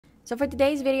So for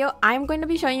today's video, I'm going to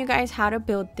be showing you guys how to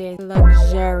build this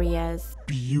luxurious,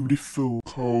 beautiful,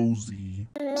 cozy,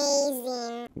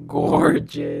 amazing,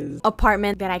 gorgeous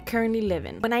apartment that I currently live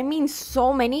in. When I mean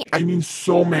so many, I mean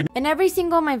so many. in every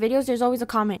single of my videos, there's always a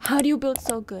comment. How do you build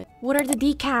so good? What are the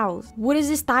decals? What is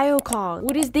this style called?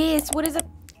 What is this? What is it?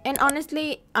 And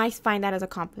honestly, I find that as a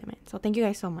compliment. So thank you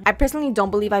guys so much. I personally don't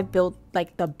believe I built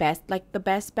like the best.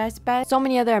 So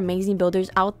many other amazing builders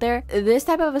out there. This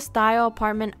type of a style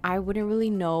apartment, I wouldn't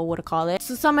really know what to call it.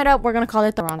 So sum it up, we're gonna call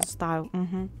it the wrong style.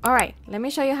 All right, let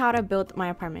me show you how to build my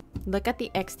apartment. Look at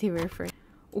the exterior first.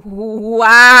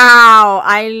 Wow,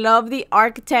 I love the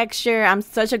architecture. I'm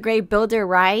such a great builder,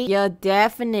 right? Yeah,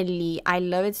 definitely. I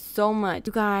love it so much.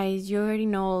 You guys, you already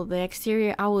know the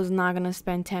exterior. I was not gonna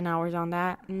spend 10 hours on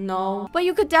that. No, but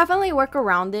you could definitely work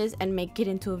around this and make it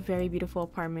into a very beautiful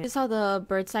apartment. This is how the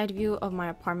bird's eye view of my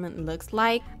apartment looks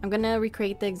like. I'm gonna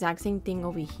recreate the exact same thing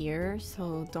over here,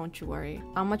 so don't you worry.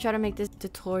 I'm gonna try to make this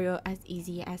tutorial as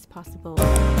easy as possible.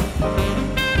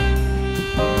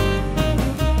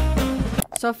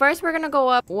 So first we're gonna go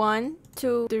up 1,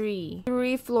 2, 3.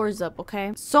 3 floors up,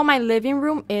 okay? So my living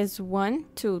room is 1,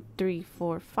 2, 3,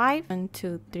 4, 5. 1,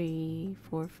 2, 3,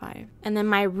 4, 5. And then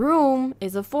my room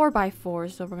is a 4x4.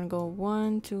 So we're gonna go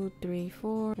 1, 2, 3,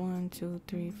 4. 1, 2,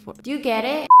 3, 4. Do you get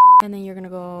it? And then you're gonna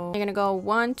go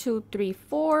 1, 2, 3,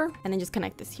 4, and then just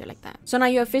connect this here like that. So now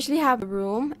you officially have the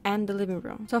room and the living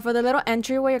room. So for the little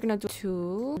entryway, you're gonna do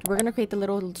 2. We're gonna create the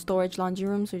little storage laundry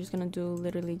room. So you're just gonna do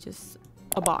literally just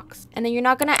a box, and then you're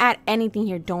not gonna add anything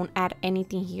here. Don't add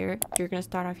anything here. You're gonna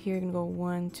start off here. You're gonna go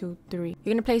 1, 2, 3.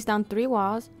 You're gonna place down 3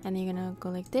 walls, and then you're gonna go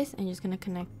like this, and you're just gonna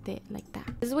connect it like that.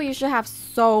 This is what you should have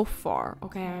so far,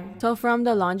 okay? So from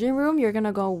the laundry room, you're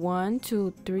gonna go 1,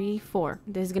 2, 3, 4.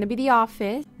 This is gonna be the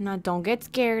office. Now don't get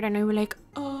scared. I know you're like,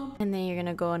 oh, and then you're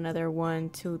gonna go another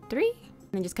 1, 2, 3.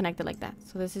 And then just connect it like that.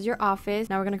 So this is your office.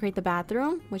 Now we're gonna create the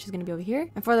bathroom, which is gonna be over here.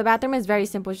 And for the bathroom, it's very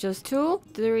simple. It's just 2,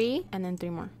 3, and then 3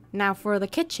 more. Now for the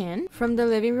kitchen, from the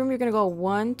living room, you're gonna go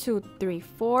 1, 2, 3,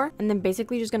 4, and then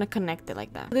basically you're just gonna connect it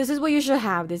like that. This is what you should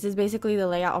have. This is basically the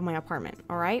layout of my apartment.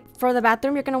 All right. For the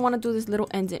bathroom, you're gonna want to do this little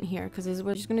indent here, because this is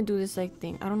what you're just gonna do this like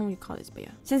thing. I don't know what you call this, but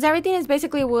yeah. Since everything is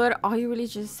basically wood, all you really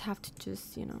just have to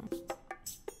just, you know,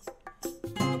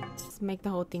 make the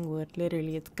whole thing wood.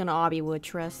 Literally, it's gonna all be wood,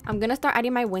 trust. I'm gonna start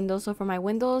adding my windows. So for my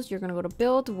windows, you're gonna go to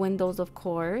build windows, of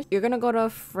course. You're gonna go to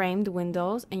framed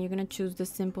windows, and you're gonna choose the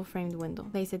simple framed window.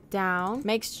 Place it down.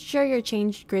 Make sure your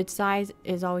change grid size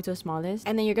is always the smallest,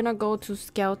 and then you're gonna go to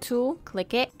scale tool,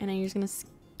 click it, and then you're just gonna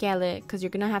scale it, because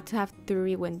you're gonna have to have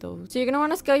 3 windows. So you're gonna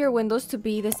want to scale your windows to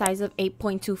be the size of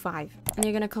 8.25, and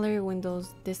you're gonna color your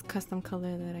windows this custom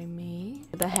color that I made,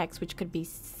 the hex, which could be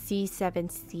C7,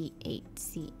 C8,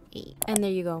 C8. And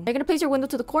there you go. You're gonna place your window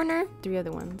to the corner, 3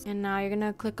 other ones, and now you're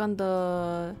gonna click on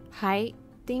the height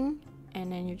thing,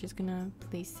 and then you're just gonna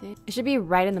place it. It should be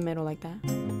right in the middle like that.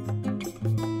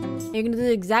 You're gonna do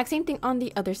the exact same thing on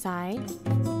the other side.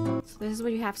 So this is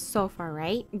what you have so far,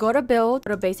 right? Go to build,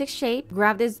 go to basic shape,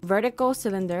 grab this vertical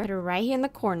cylinder, put it right here in the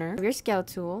corner of your scale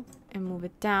tool, and move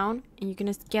it down, and you're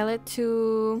gonna scale it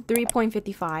to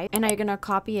 3.55, and now you're gonna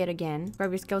copy it again, grab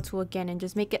your scale tool again, and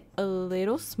just make it a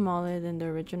little smaller than the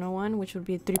original one, which would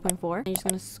be 3.4, and you're just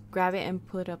gonna grab it and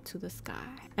put it up to the sky.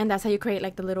 And that's how you create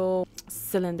like the little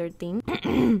cylinder thing.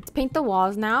 Let's paint the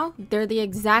walls now. They're the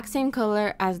exact same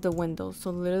color as the windows, so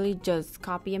literally just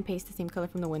copy and paste the same color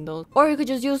from the windows, or you could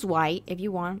just use white if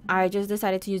you want. I just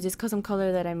decided to use this custom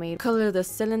color that I made. Color the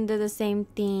cylinder the same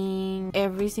thing,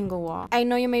 every single wall. I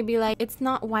know you may be like, it's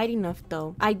not white enough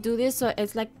though. I do this so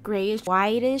it's like grayish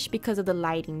whitish because of the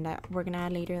lighting that we're gonna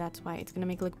add later. That's why it's gonna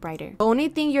make it look brighter. The only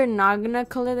thing you're not gonna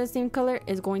color the same color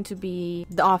is going to be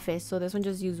the office, so this one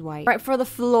just use white. Right, for the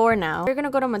floor now, you're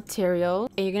gonna go to material,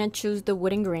 and you're gonna choose the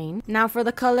wooden grain. Now for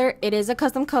the color, it is a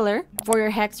custom color. For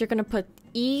your hex, you're gonna put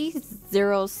E0CEBB,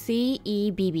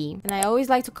 and I always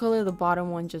like to color the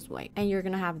bottom one just white, and you're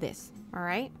gonna have this. All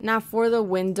right, now for the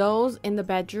windows in the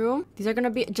bedroom, these are gonna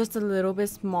be just a little bit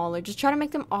smaller. Just try to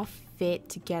make them all fit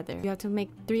together. You have to make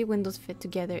 3 windows fit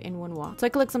together in one wall, so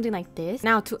it could look something like this.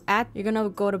 Now to add, you're gonna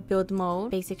go to build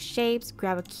mode, basic shapes,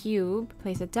 grab a cube,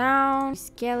 place it down,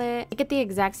 scale it, make it the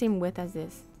exact same width as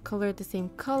this, color it the same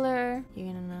color.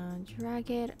 You're gonna drag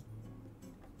it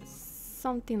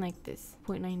something like this,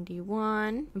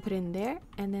 3.91 and put it in there,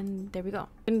 and then there we go.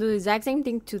 I'm gonna do the exact same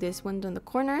thing to this window in the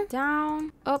corner.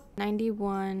 Down, up,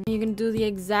 91. And you're gonna do the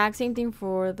exact same thing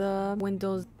for the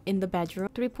windows in the bedroom.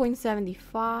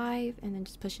 3.75, and then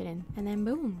just push it in, and then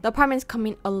boom, the apartment's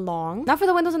coming along. Now for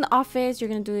the windows in the office, you're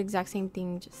gonna do the exact same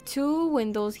thing, just 2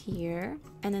 windows here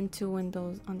and then 2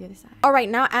 windows on the other side. All right,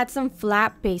 now add some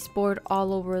flat baseboard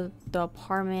all over the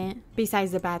apartment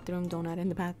besides the bathroom. Don't add in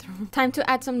the bathroom. Time to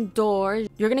add some doors.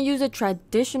 You're gonna use a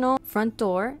traditional front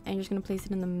door, and you're just gonna place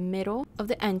it in the middle of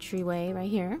the entryway right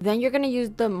here. Then you're gonna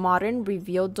use the modern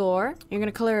reveal door. You're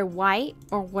gonna color it white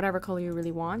or whatever color you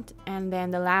really want, and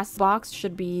then the last box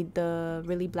should be the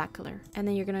really black color, and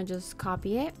then you're gonna just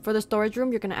copy it. For the storage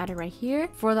room, you're gonna add it right here.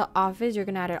 For the office, you're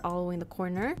gonna add it all the way in the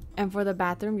corner, and for the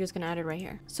bathroom, you're just gonna add it right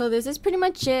here. So this is pretty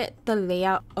much it, the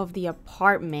layout of the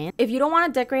apartment. If you don't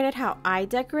want to decorate it how I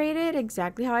decorated,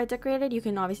 exactly how I decorated, you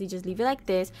can obviously just leave it like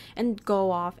this and go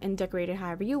off and decorate it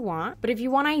however you want. But if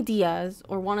you want ideas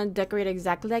or want to decorate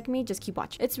exactly like me, just keep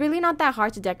watching. It's really not that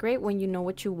hard to decorate when you know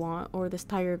what you want or the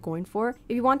style you're going for.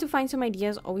 If you want to find some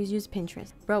ideas, always use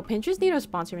Pinterest. Bro, Pinterest need to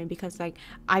sponsor me, because like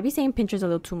I be saying Pinterest a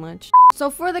little too much. So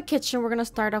for the kitchen, we're gonna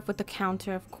start off with the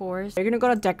counter, of course. You're gonna go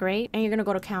to decorate, and you're gonna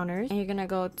go to counters, and you're gonna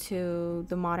go to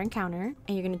the modern counter,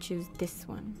 and you're gonna choose this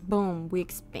one. Boom, we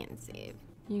expensive.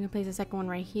 You can place the second one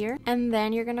right here, and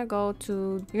then you're gonna go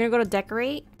to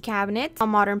decorate, cabinet, a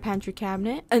modern pantry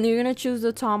cabinet, and you're gonna choose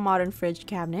the tall modern fridge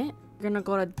cabinet. You're gonna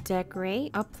go to decorate,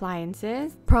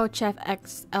 appliances, Pro Chef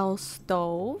XL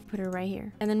stove, put it right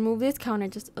here, and then move this counter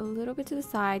just a little bit to the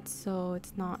side so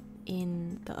it's not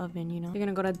in the oven, you know. You're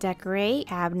gonna go to decorate,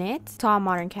 cabinet, tall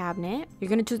modern cabinet. You're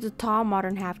gonna choose the tall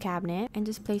modern half cabinet and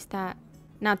just place that.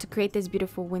 Now to create this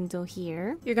beautiful window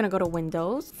here, you're gonna go to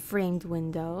windows, framed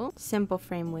window, simple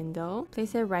frame window,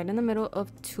 place it right in the middle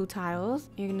of 2 tiles.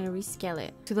 You're gonna rescale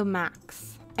it to the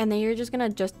max, and then you're just gonna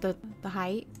adjust the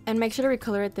height and make sure to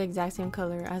recolor it the exact same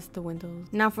color as the windows.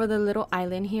 Now for the little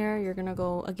island here, you're gonna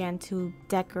go again to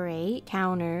decorate,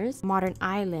 counters, modern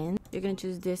island. You're gonna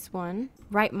choose this one,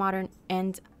 right modern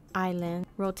end island,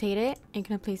 rotate it, and you're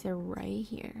gonna place it right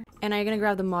here. And now you're gonna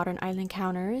grab the modern island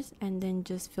counters and then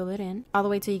just fill it in all the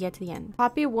way till you get to the end.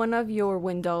 Copy one of your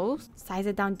windows, size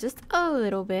it down just a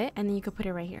little bit, and then you can put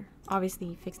it right here.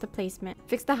 Obviously, fix the placement,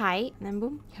 fix the height, and then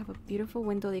boom, you have a beautiful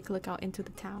window that you can look out into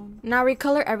the town. Now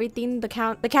recolor everything. The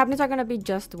cabinets are gonna be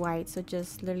just white, so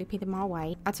just literally paint them all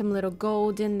white. Add some little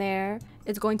gold in there.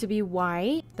 It's going to be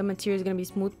white. The material is going to be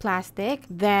smooth plastic.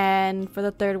 Then for the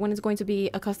third one, it's going to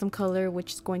be a custom color,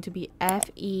 which is going to be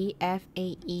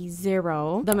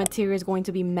FEFAE0. The material is going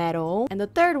to be metal. And the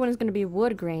third one is going to be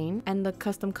wood grain. And the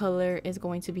custom color is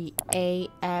going to be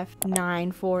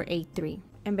AF9483.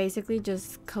 And basically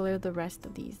just color the rest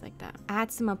of these like that.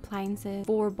 Add some appliances,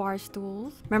 4 bar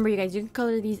stools. Remember, you guys, you can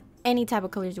color these any type of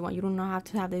colors you want. You don't have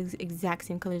to have the exact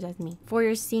same colors as me. For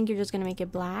your sink, you're just gonna make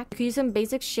it black. You can use some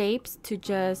basic shapes to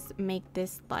just make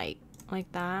this like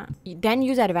that. Then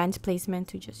use advanced placement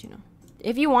to just, you know,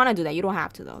 if you want to do that. You don't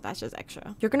have to though, that's just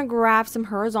extra. You're gonna grab some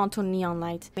horizontal neon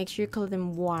lights. Make sure you color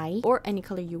them white or any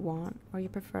color you want or you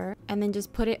prefer, and then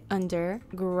just put it under.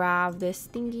 Grab this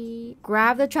thingy,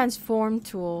 grab the transform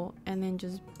tool, and then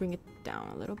just bring it down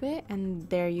a little bit, and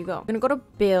there you go. You're gonna go to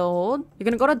build, you're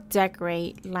gonna go to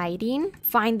decorate, lighting,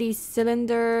 find the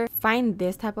cylinder, find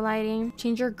this type of lighting,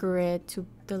 change your grid to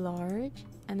the large,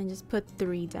 and then just put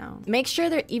 3 down. Make sure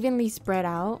they're evenly spread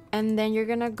out, and then you're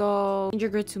gonna go change your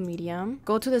grid to medium,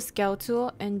 go to the scale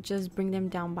tool, and just bring them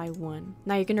down by 1.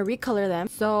 Now you're gonna recolor them.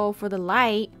 So for the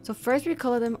light, so first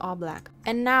recolor them all black,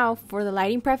 and now for the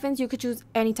lighting preference, you could choose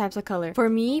any types of color. For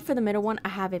me, for the middle one, I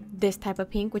have it this type of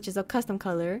pink, which is a custom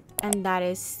color, and that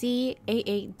is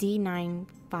C88D95.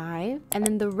 And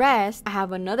then the rest, I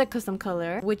have another custom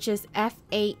color, which is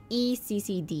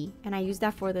FAECCD, and I use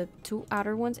that for the 2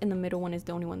 outer ones, and the middle one is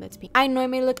the only one that's pink. I know it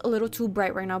may look a little too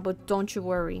bright right now, but don't you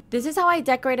worry. This is how I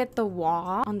decorated the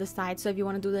wall on the side, so if you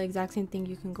want to do the exact same thing,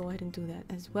 you can go ahead and do that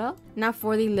as well. Now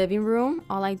for the living room,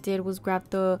 all I did was grab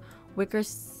the wicker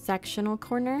sectional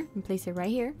corner and place it right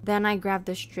here. Then I grabbed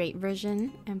the straight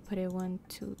version and put it 1,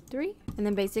 2, 3, and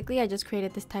then basically I just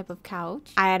created this type of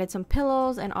couch. I added some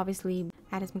pillows and obviously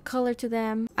added some color to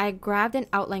them. I grabbed an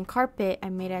outline carpet, I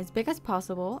made it as big as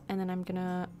possible, and then I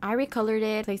recolored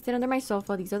it, placed it under my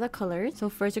sofa. These are the colors. So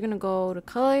first you're gonna go to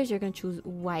colors, you're gonna choose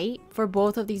white for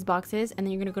both of these boxes, and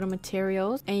then you're gonna go to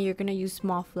materials, and you're gonna use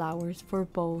small flowers for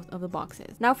both of the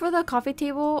boxes. Now for the coffee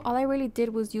table, all I really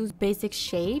did was use basic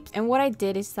shapes, and what I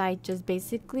did is I just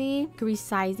basically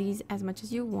resize these as much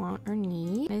as you want or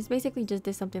need. And it's basically just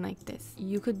did something like this.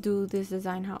 You could do this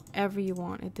design however you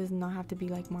want. It does not have to be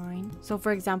like mine. So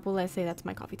for example, let's say that's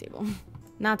my coffee table.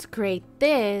 Now to create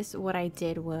this, what I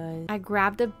did was I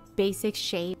grabbed a basic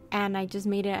shape and I just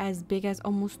made it as big as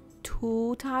almost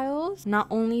 2 tiles. Not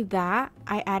only that,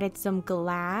 I added some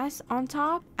glass on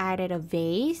top, added a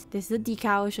vase. This is a decal,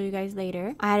 I'll show you guys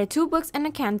later. I added 2 books and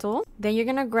a candle. Then you're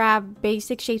gonna grab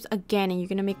basic shapes again and you're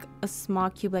gonna make a small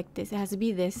cube like this. It has to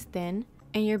be this thin.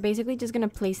 And you're basically just gonna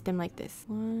place them like this.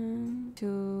 1,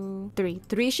 2, 3.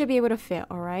 3 should be able to fit,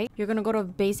 all right? You're gonna go to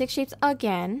basic shapes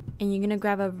again and you're gonna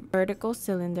grab a vertical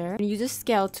cylinder and use a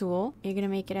scale tool. You're gonna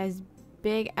make it as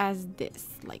big as this,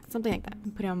 like something like that,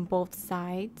 and put it on both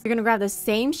sides. You're gonna grab the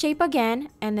same shape again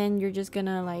and then you're just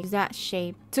gonna like use that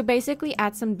shape to basically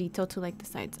add some detail to like the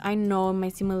sides. I know it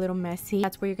might seem a little messy.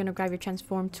 That's where you're gonna grab your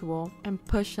transform tool and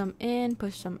push them in,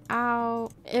 push them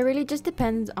out. It really just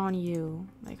depends on you,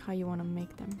 like how you want to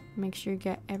make them. Make sure you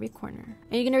get every corner,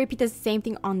 and you're gonna repeat the same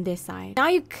thing on this side. Now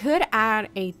you could add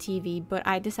a TV, but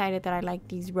I decided that I like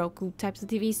these Roku types of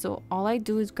TV, so all I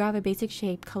do is grab a basic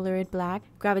shape, color it black,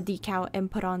 grab a decal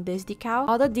and put on this decal.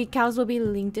 All the decals will be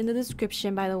linked in the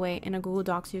description, by the way, in a Google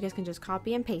Doc, so you guys can just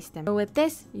copy and paste them. So with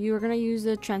this, you're gonna use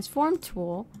the transform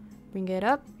tool, bring it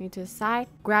up, bring it to the side,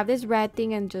 grab this red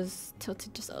thing and just tilt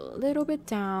it just a little bit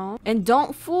down, and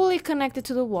don't fully connect it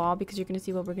to the wall because you're gonna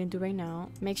see what we're gonna do right now.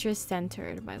 Make sure it's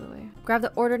centered, by the way. Grab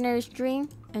the ordinary string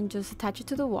and just attach it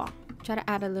to the wall. Try to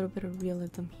add a little bit of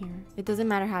realism here. It doesn't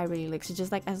matter how it really looks, it's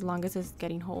just like as long as it's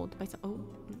getting hold by some. Oh,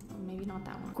 maybe not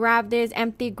that one. Grab this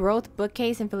empty growth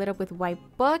bookcase and fill it up with white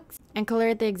books and color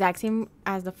it the exact same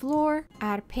as the floor.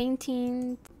 Add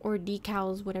paintings or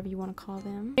decals, whatever you want to call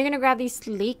them. You're gonna grab these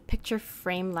sleek picture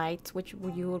frame lights, which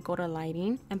you will go to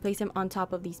lighting, and place them on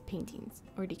top of these paintings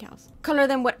or decals. Color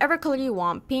them whatever color you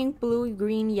want, pink, blue,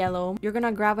 green, yellow. You're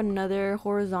gonna grab another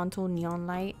horizontal neon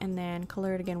light and then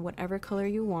color it again whatever color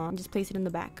you want. Just place it in the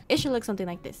back. It should look something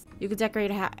like this. You could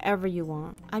decorate it however you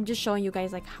want. I'm just showing you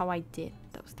guys like how I did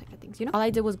those type of things, you know. All I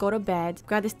did was go to bed,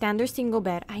 grab the standard single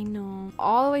bed, I know,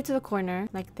 all the way to the corner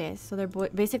like this, so they're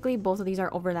basically both of these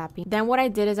are overlapping. Then what I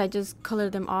did is I just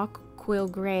colored them all quill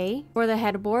gray. For the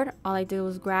headboard, all I did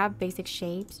was grab basic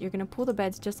shapes. You're gonna pull the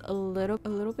beds just a little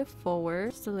bit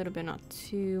forward, just a little bit, not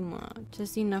too much,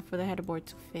 just enough for the headboard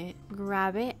to fit.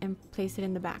 Grab it and place it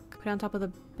in the back, put it on top of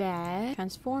the bed,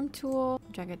 transform tool,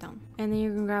 drag it down, and then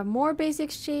you're gonna grab more basic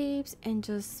shapes and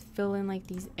just fill in like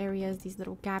these areas, these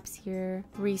little gaps here,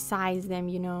 resize them,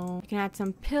 you know. You can add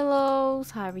some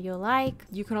pillows however you like.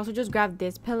 You can also just grab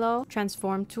this pillow,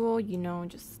 transform tool, you know,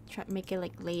 just try make it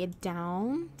like lay it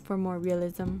down for more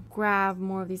realism. Grab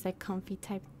more of these like comfy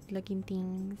type looking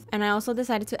things, and I also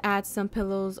decided to add some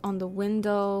pillows on the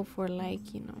window for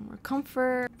like, you know, more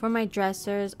comfort. For my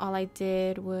dressers, all I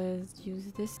did was use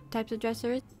this types of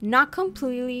dressers, not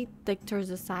completely like towards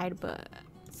the side, but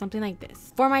something like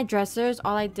this. For my dressers,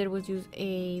 all I did was use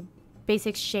a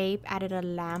basic shape, added a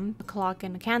lamp, a clock,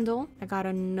 and a candle. I got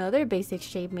another basic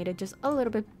shape, made it just a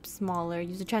little bit smaller,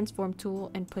 used a transform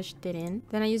tool and pushed it in.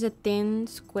 Then I use a thin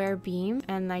square beam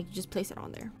and like just place it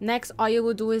on there. Next, all you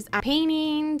will do is add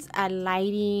paintings, add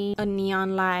lighting, a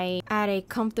neon light, add a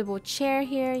comfortable chair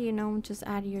here, you know, just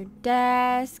add your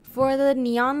desk. For the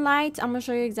neon lights, I'm gonna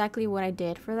show you exactly what I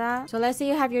did for that. So let's say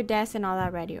you have your desk and all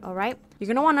that ready, all right? You're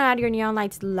gonna want to add your neon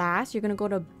lights last. You're gonna go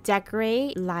to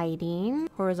decorate, lighting,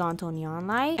 horizontal neon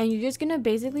light, and you're just gonna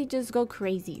basically just go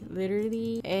crazy.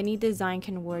 Literally any design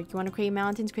can work. You want to create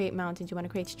mountains, create mountains. You want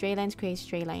to create straight lines, create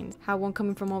straight lines. Have one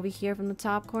coming from over here from the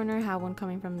top corner, have one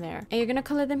coming from there, and you're gonna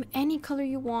color them any color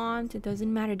you want. It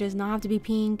doesn't matter. It does not have to be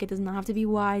pink, it does not have to be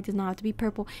white, it does not have to be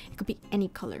purple. It could be any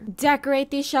color.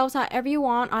 Decorate these shelves however you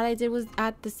want. All I did was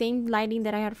add the same lighting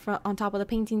that I had on top of the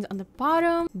paintings on the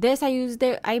bottom. This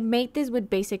I made this with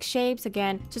basic shapes.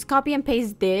 Again, just copy and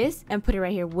paste this and put it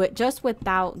right here with just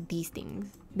without these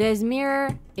things. This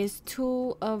mirror is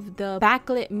 2 of the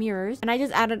backlit mirrors, and I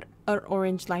just added an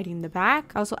orange lighting in the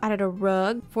back. I also added a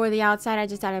rug. For the outside, I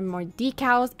just added more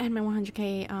decals and my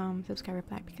 100k subscriber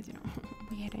plaque because, you know,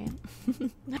 we hit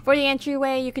it. For the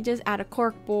entryway, you could just add a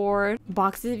cork board,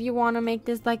 boxes if you want to make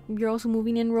this like you're also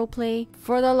moving in role play.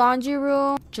 For the laundry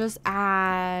room, just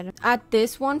add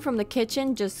this one from the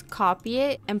kitchen, just copy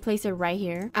it and place it right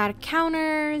here. Add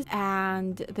counters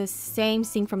and the same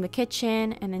sink from the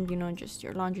kitchen, and then, you know, just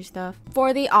your laundry stuff.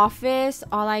 For the office,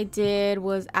 all I did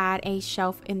was add a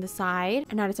shelf in the side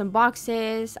and added some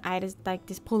boxes. I added like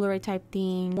this Polaroid type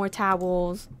thing, more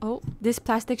towels, this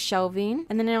plastic shelving,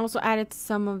 and then I also added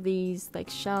some of these like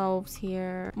shelves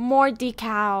here, more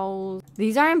decals.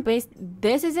 These are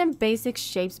this is in basic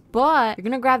shapes, but you're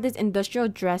gonna grab this industrial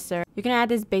dresser. You're gonna add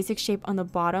this basic shape on the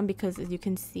bottom because as you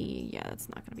can see, yeah, that's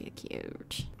not gonna be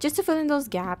cute. Just to fill in those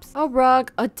gaps. A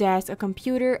rug, a desk, a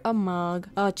computer, a mug,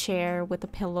 a chair with a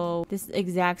pillow. This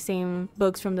exact same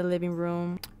books from the living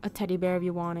room. A teddy bear if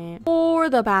you want it. For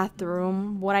the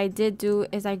bathroom, what I did do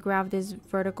is I grabbed these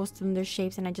vertical cylinder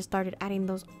shapes and I just started adding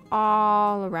those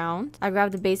all around. I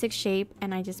grabbed the basic shape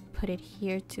and I just put it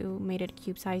here to made it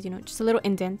cube size, you know, just a little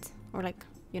indent or like,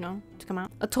 you know, to come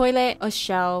out. A toilet, a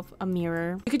shelf, a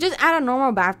mirror. You could just add a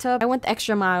normal bathtub. I went the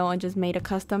extra mile and just made a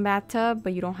custom bathtub,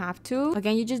 but you don't have to.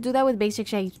 Again, you just do that with basic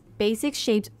shapes. Basic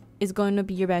shapes is going to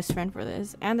be your best friend for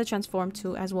this, and the transform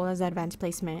too, as well as the advanced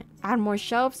placement. Add more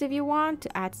shelves if you want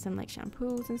to add some like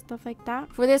shampoos and stuff like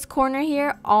that. For this corner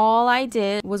here, all I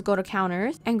did was go to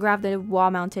counters and grab the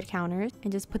wall mounted counters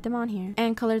and just put them on here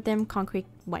and colored them concrete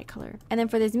white color. And then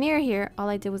for this mirror here, all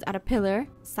I did was add a pillar,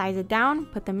 size it down,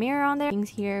 put the mirror on there, things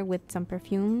here with some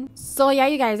perfume. So yeah,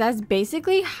 you guys, that's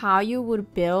basically how you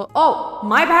would build. Oh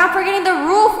my bad, I'm forgetting the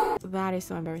roof. That is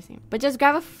so embarrassing. But just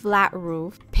grab a flat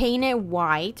roof, paint it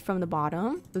white from the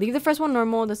bottom, leave the first one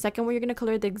normal, the second one you're gonna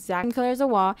color the exact same color as the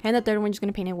wall, and the third one you're just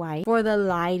gonna paint it white. For the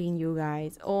lighting, you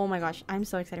guys, oh my gosh, I'm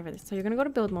so excited for this. So you're gonna go to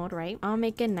build mode, right? I'll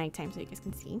make it nighttime so you guys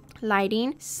can see.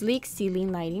 Lighting, sleek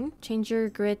ceiling lighting. Change your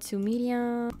grid to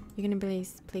medium. You're gonna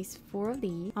place 4 of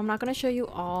these. I'm not gonna show you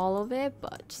all of it,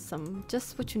 but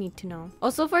just what you need to know.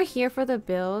 Also for here, for the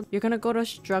build, you're gonna go to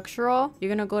structural, you're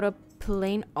gonna go to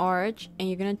plain arch, and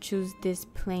you're gonna choose this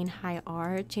plain high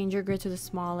arch. Change your grid to the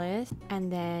smallest,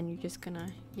 and then you're just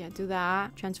gonna do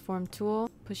that. Transform tool,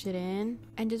 push it in,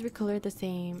 and just recolor it the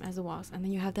same as the walls, and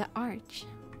then you have that arch.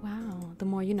 Wow, the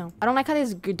more you know. I don't like how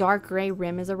this dark gray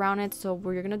rim is around it, so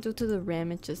what you're gonna do to the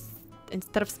rim, it's just,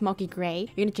 instead of smoky gray,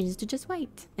 you're gonna change it to just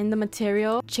white. And the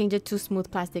material, change it to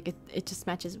smooth plastic. It just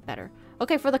matches better.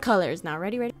 Okay, for the colors now.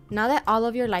 Ready? Now that all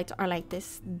of your lights are like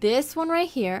this one right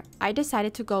here, I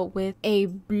decided to go with a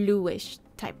bluish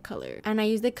type color. And I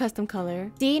used the custom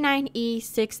color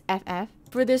D9E6FF.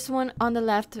 For this one on the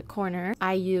left corner,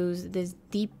 I use this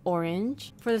deep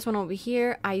orange. For this one over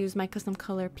here, I use my custom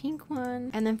color pink one.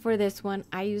 And then for this one,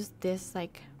 I use this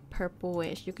like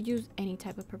purplish. You could use any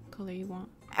type of purple color you want.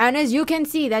 And as you can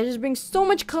see, that just brings so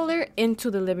much color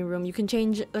into the living room. You can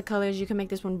change the colors. You can make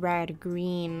this one red,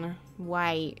 green,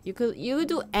 white. You could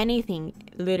do anything,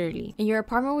 literally. And your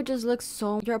apartment would just look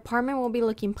your apartment will be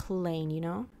looking plain, you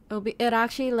know? It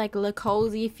actually like look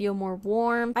cozy, feel more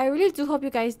warm. I really do hope you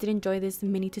guys did enjoy this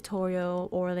mini tutorial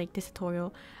or like this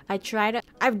tutorial. I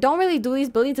don't really do these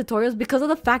building tutorials because of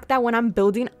the fact that when I'm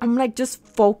building, I'm like just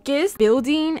focused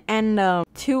building and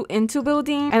too into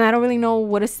building, and I don't really know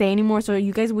what to say anymore. So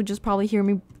you guys would just probably hear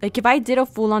me, like if I did a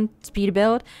full-on speed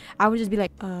build, I would just be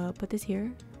like, put this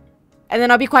here. And then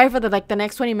I'll be quiet for the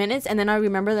next 20 minutes, and then I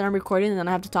remember that I'm recording, and then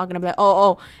I have to talk, and I'll be like,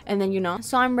 oh, and then, you know.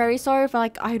 So I'm very sorry if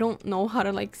I don't know how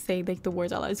to say the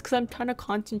words out loud. It's because I'm trying to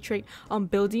concentrate on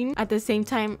building at the same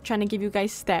time trying to give you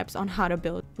guys steps on how to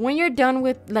build. When you're done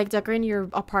with decorating your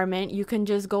apartment, you can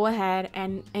just go ahead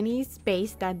and any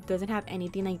space that doesn't have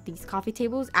anything like these coffee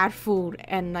tables, add food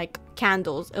and like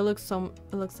candles. It looks so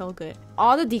good.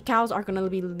 All the decals are gonna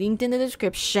be linked in the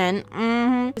description.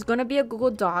 It's gonna be a Google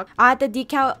Doc. I'll add the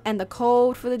decal and the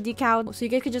code for the decal so you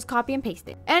guys could just copy and paste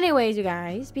it. Anyways, you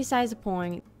guys, besides the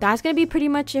point, that's gonna be pretty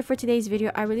much it for today's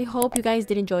video. I really hope you guys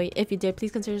did enjoy it. If you did,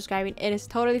 please consider subscribing. It is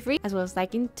totally free, as well as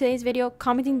liking today's video,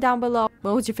 commenting down below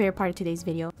what was your favorite part of today's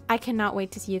video. I cannot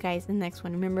wait to see you guys in the next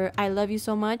one. Remember, I love you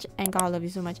so much and God love you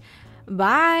so much.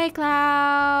 Bye,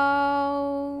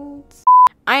 clouds.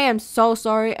 I am so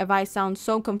sorry if I sound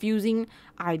so confusing.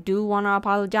 I do want to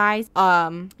apologize.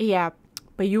 Yeah,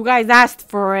 but you guys asked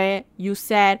for it. You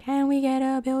said, can we get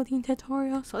a building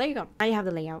tutorial? So there you go. Now you have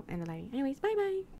the layout and the lighting. Anyways, bye bye.